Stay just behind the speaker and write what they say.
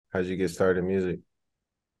How'd you get started in music?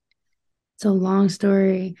 It's a long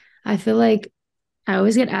story. I feel like I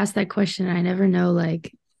always get asked that question. And I never know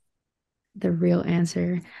like the real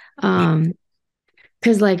answer. Um,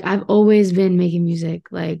 because like I've always been making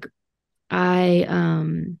music. Like I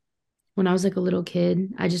when I was like a little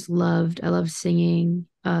kid, I loved singing,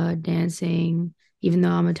 dancing, even though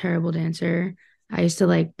I'm a terrible dancer. I used to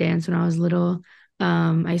like dance when I was little.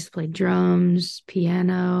 I used to play drums,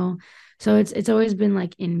 piano. So it's always been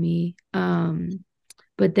like in me.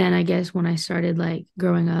 But then I guess when I started like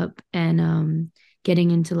growing up and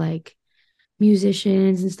getting into like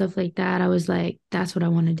musicians and stuff like that, I was like, that's what I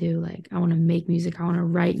want to do. Like I want to make music, I want to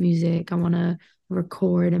write music, I want to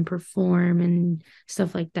record and perform and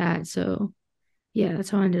stuff like that. So yeah,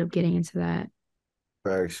 that's how I ended up getting into that.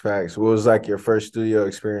 Facts, facts. What was like your first studio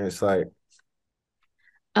experience like?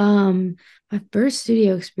 Um, my first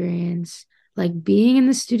studio experience, like being in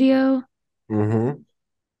the studio, Mm-hmm.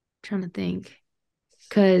 trying to think.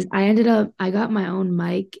 Because I got my own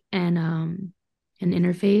mic and an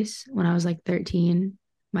interface when I was like 13.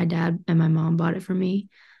 My dad and my mom bought it for me.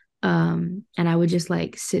 And I would just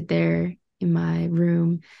like sit there in my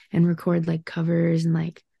room and record like covers and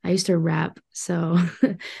like I used to rap. So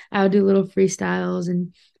I would do little freestyles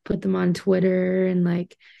and put them on Twitter and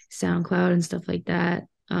like SoundCloud and stuff like that.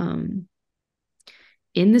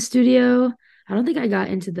 In the studio, I don't think I got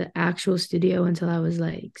into the actual studio until I was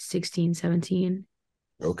like 16, 17.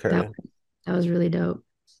 That Okay. that was really dope.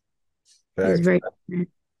 It was Facts. very different.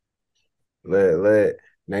 Let.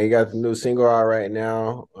 Now you got the new single out right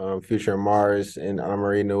now, featuring Mars and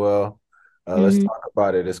Marie Noel. Let's Mhm. talk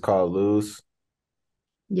about it. It's called Lose.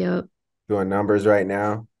 Yep. Doing numbers right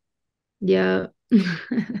now. Yep.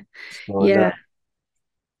 It's going Yeah.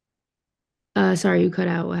 up. Sorry, you cut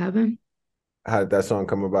out. What happened? How did that song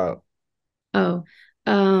come about? Oh,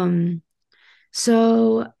 um,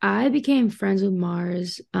 so I became friends with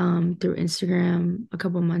Mars through Instagram a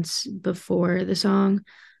couple months before the song.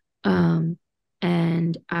 Um,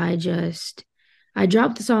 and I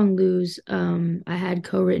dropped the song Lose. I had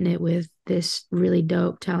co-written it with this really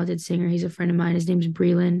dope, talented singer. He's a friend of mine. His name's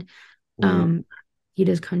Breland. Mm, Um, he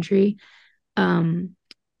does country. Um,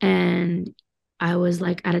 and I was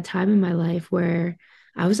like at a time in my life where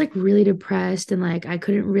I was like really depressed and like I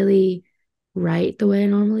couldn't really write the way I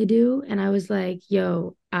normally do. And I was like,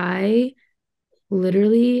 yo, I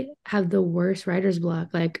literally have the worst writer's block.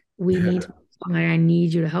 Like, we need to, like, I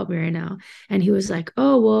need you to help me right now. And he was like,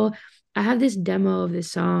 oh, well, I have this demo of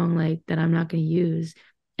this song, like, that I'm not going to use.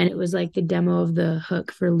 And it was like the demo of the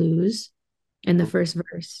hook for Lose in the first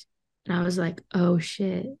verse. And I was like, oh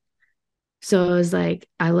shit. So I was like,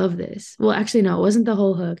 I love this. Well, actually, no, it wasn't the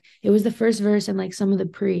whole hook. It was the first verse and like some of the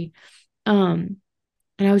pre. Um,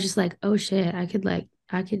 and I was just like, oh shit, I could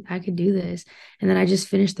do this. And then I just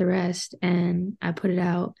finished the rest and I put it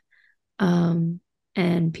out. Um,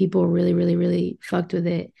 and people really, really, really fucked with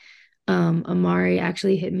it. Amari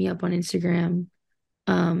actually hit me up on Instagram,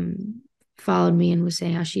 um, followed me and was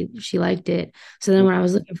saying how she liked it. So then when I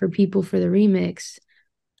was looking for people for the remix,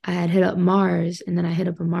 I had hit up Mars and then I hit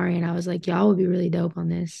up Amari and I was like, y'all would be really dope on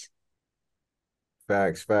this.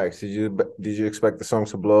 facts, facts. Did you expect the song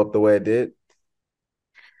to blow up the way it did?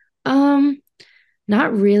 Um,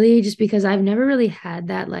 Not really, just because I've never really had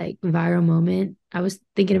that like viral moment. I was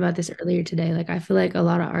thinking about this earlier today. Like I feel like a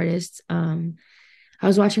lot of artists, I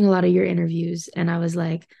was watching a lot of your interviews and I was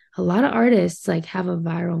like, a lot of artists like have a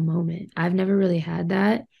viral moment. I've never really had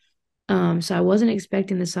that. So I wasn't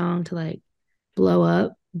expecting the song to like blow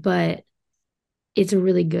up, but it's a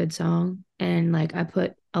really good song. And like I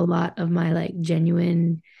put a lot of my like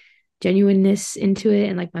genuineness into it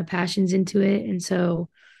and like my passions into it. And so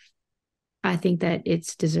I think that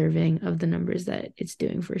it's deserving of the numbers that it's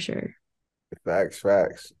doing for sure. Facts,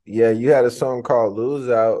 facts. Yeah, you had a song called Lose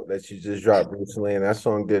Out that you just dropped recently, and that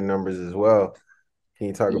song did numbers as well. Can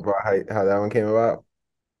you talk about how that one came about?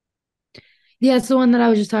 Yeah, it's the one that I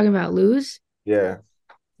was just talking about. Lose. Yeah.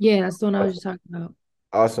 Yeah, that's the one I was just talking about.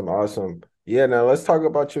 Awesome, awesome. Yeah, now let's talk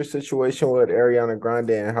about your situation with Ariana Grande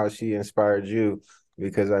and how she inspired you,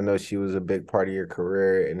 because I know she was a big part of your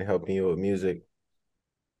career and helping you with music.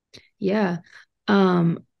 Yeah.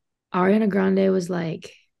 Um, Ariana Grande was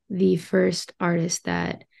like the first artist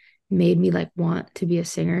that made me like want to be a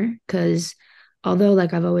singer because although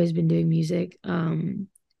like I've always been doing music,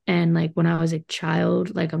 and like when I was a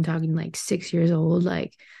child, like I'm talking like 6 years old,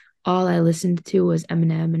 like all I listened to was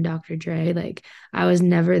Eminem and Dr. Dre. Like I was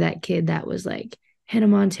never that kid that was like Hannah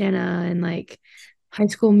Montana and like High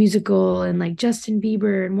School Musical and like Justin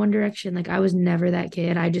Bieber and One Direction. Like I was never that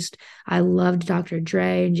kid. I loved Dr.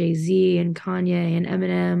 Dre and Jay-Z and Kanye and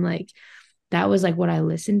Eminem. Like that was like what I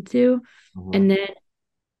listened to. Mhm. And then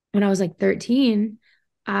when I was like 13,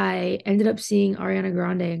 I ended up seeing Ariana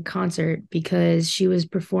Grande in concert because she was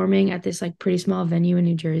performing at this like pretty small venue in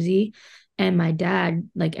New Jersey. And my dad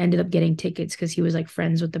like ended up getting tickets because he was like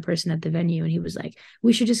friends with the person at the venue. And he was like,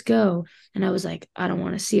 we should just go. And I was like, I don't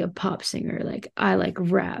want to see a pop singer. Like I like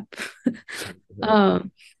rap.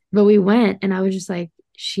 um, but we went and I was just like,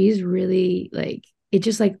 she's really like it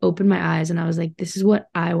just like opened my eyes and I was like, this is what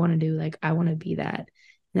I want to do. Like I want to be that. And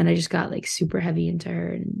then I just got like super heavy into her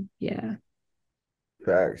and yeah.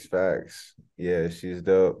 Facts, facts. Yeah, she's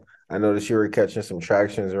dope. I noticed you were catching some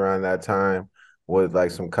tractions around that time with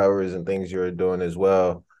like some covers and things you were doing as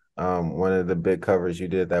well. One of the big covers you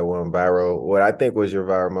did that went viral. What I think was your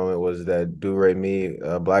viral moment was that Do Re Mi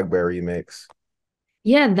Blackberry mix.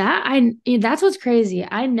 Yeah, that's what's crazy.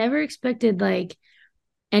 I never expected like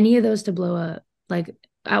any of those to blow up. Like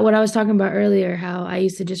what I was talking about earlier, how I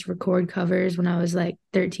used to just record covers when I was like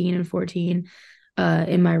 13 and 14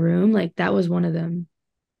 in my room. Like that was one of them.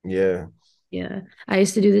 Yeah. Yeah. I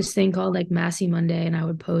used to do this thing called like Massie Monday and I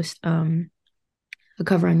would post a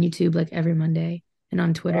cover on YouTube like every Monday and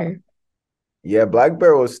on Twitter. Yeah,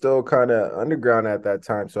 Blackberry was still kind of underground at that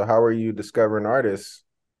time. So how were you discovering artists?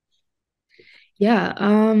 Yeah,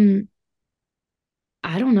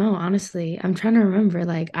 I don't know, honestly. I'm trying to remember.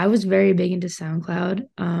 Like I was very big into SoundCloud.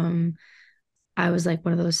 I was like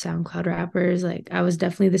one of those SoundCloud rappers. Like I was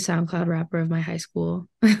definitely the SoundCloud rapper of my high school.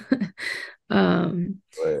 Um,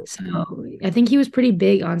 But so I think he was pretty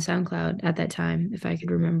big on SoundCloud at that time, if I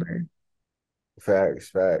could remember. facts,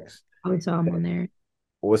 facts. I always saw him on there.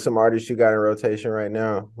 What's some artists you got in rotation right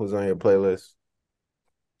now? Who's on your playlist?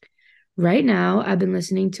 Right now, I've been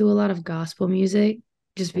listening to a lot of gospel music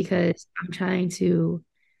just Mhm. because I'm trying to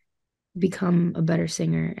become a better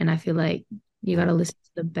singer. And I feel like you got to listen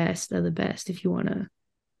to the best of the best if you want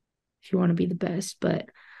to be the best. But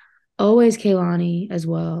always Kaylani as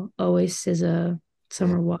well. Always SZA, Mhm.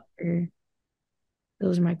 Summer Walker.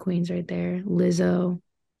 Those are my queens right there. Lizzo.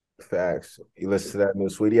 Facts. You listen to that new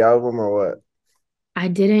Sweetie album or what? I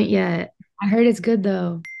didn't yet. I heard it's good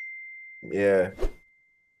though. Yeah.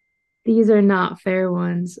 These are not fair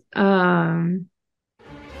ones.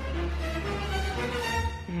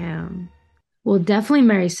 Damn. Well, definitely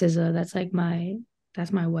marry SZA.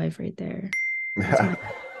 That's my wife right there. That's my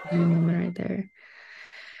dream woman right there.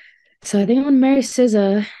 So I think I'm gonna marry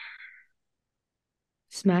SZA,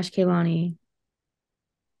 smash Kaylani.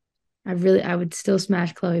 I would still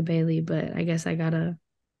smash Chloe Bailey, but I guess I gotta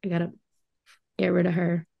get rid of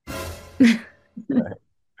her.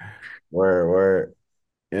 Where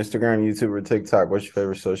Instagram, YouTube, or TikTok? What's your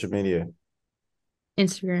favorite social media?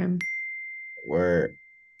 Instagram. Where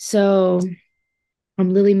So I'm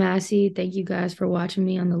Lily Massey. Thank you guys for watching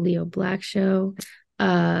me on the Leo Black Show.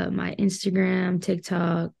 My Instagram,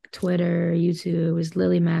 TikTok, Twitter, YouTube is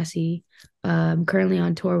Lily Massey. I'm currently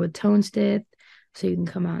on tour with Tone Stith, so you can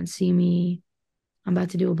come out and see me. I'm about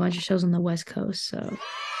to do a bunch of shows on the West Coast, so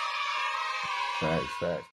facts, facts.